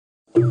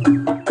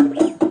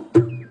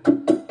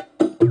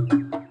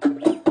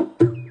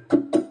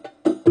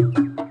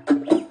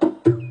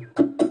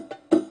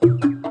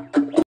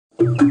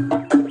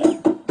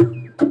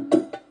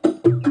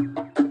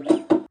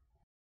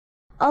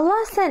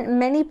sent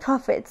many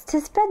prophets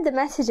to spread the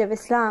message of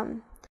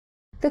Islam.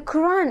 The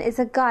Quran is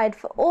a guide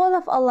for all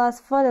of Allah's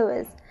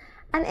followers,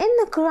 and in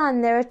the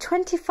Quran there are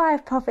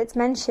 25 prophets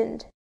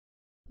mentioned.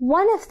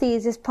 One of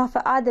these is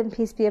Prophet Adam,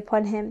 peace be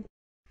upon him,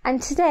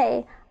 and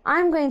today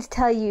I'm going to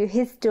tell you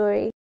his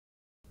story.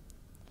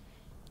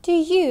 Do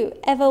you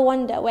ever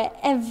wonder where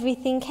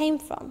everything came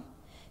from?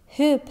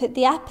 Who put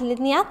the apple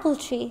in the apple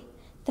tree,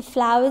 the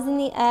flowers in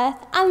the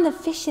earth, and the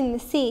fish in the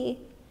sea?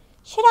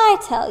 Should I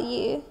tell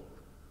you?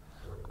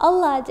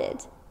 Allah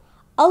did.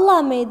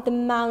 Allah made the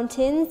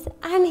mountains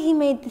and He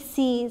made the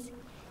seas.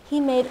 He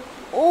made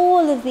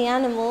all of the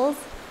animals.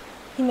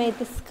 He made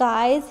the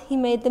skies, He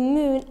made the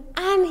moon,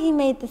 and He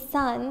made the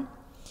sun.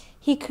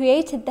 He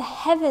created the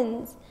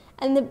heavens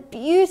and the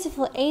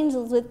beautiful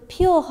angels with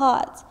pure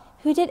hearts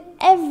who did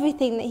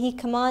everything that He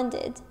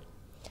commanded.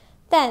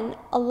 Then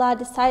Allah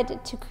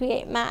decided to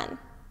create man.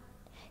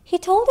 He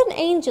told an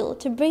angel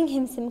to bring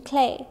him some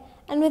clay,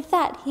 and with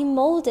that He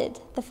molded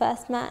the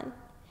first man.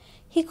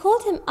 He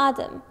called him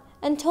Adam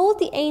and told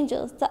the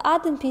angels that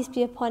Adam, peace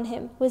be upon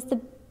him, was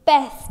the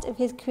best of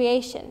his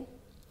creation.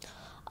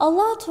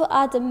 Allah taught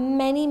Adam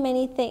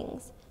many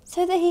things,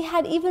 so that he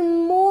had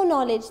even more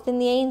knowledge than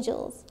the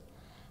angels.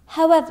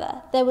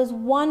 However, there was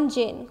one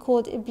jinn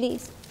called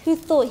Iblis who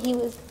thought he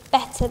was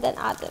better than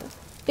Adam,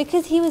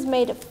 because he was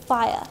made of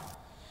fire.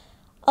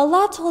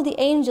 Allah told the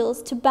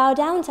angels to bow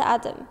down to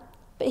Adam,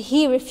 but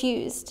he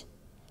refused.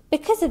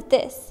 Because of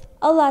this,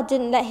 Allah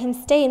didn't let him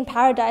stay in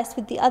paradise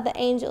with the other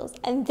angels,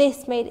 and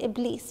this made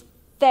Iblis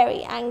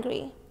very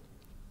angry.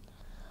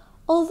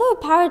 Although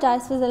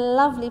paradise was a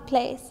lovely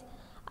place,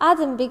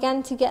 Adam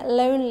began to get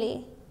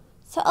lonely,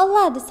 so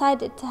Allah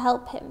decided to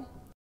help him.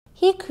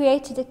 He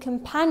created a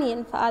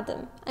companion for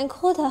Adam and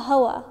called her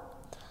Hawa.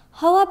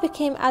 Hawa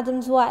became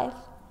Adam's wife,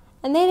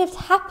 and they lived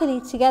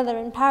happily together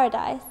in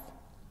paradise.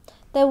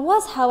 There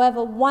was,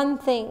 however, one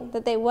thing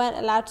that they weren't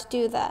allowed to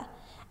do there,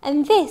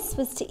 and this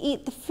was to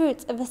eat the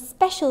fruits of a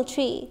special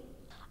tree.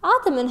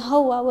 Adam and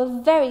Hawa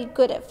were very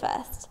good at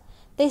first.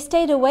 They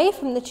stayed away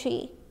from the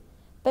tree,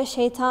 but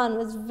Shaitan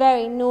was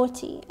very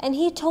naughty, and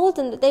he told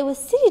them that they were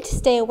silly to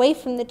stay away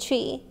from the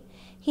tree.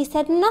 He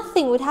said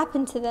nothing would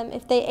happen to them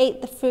if they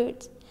ate the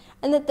fruit,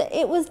 and that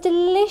it was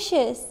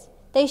delicious.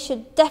 They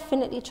should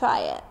definitely try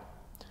it.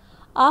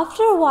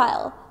 After a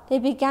while, they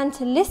began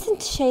to listen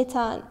to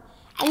Shaitan,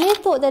 and they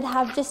thought they'd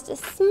have just a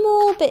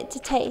small bit to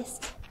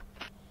taste.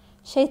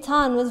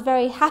 Shaitan was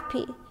very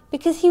happy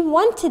because he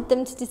wanted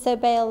them to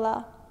disobey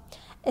Allah.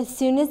 As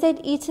soon as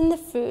they'd eaten the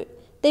fruit,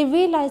 they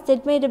realized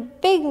they'd made a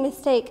big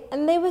mistake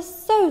and they were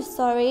so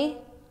sorry.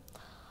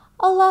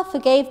 Allah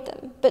forgave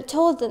them, but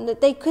told them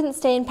that they couldn't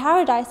stay in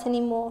paradise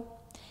anymore.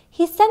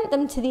 He sent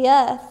them to the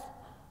earth,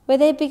 where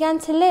they began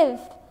to live,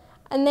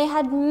 and they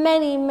had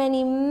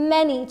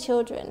many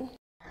children.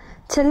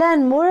 To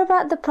learn more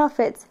about the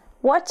prophets,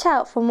 watch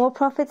out for more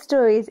prophet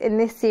stories in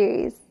this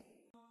series.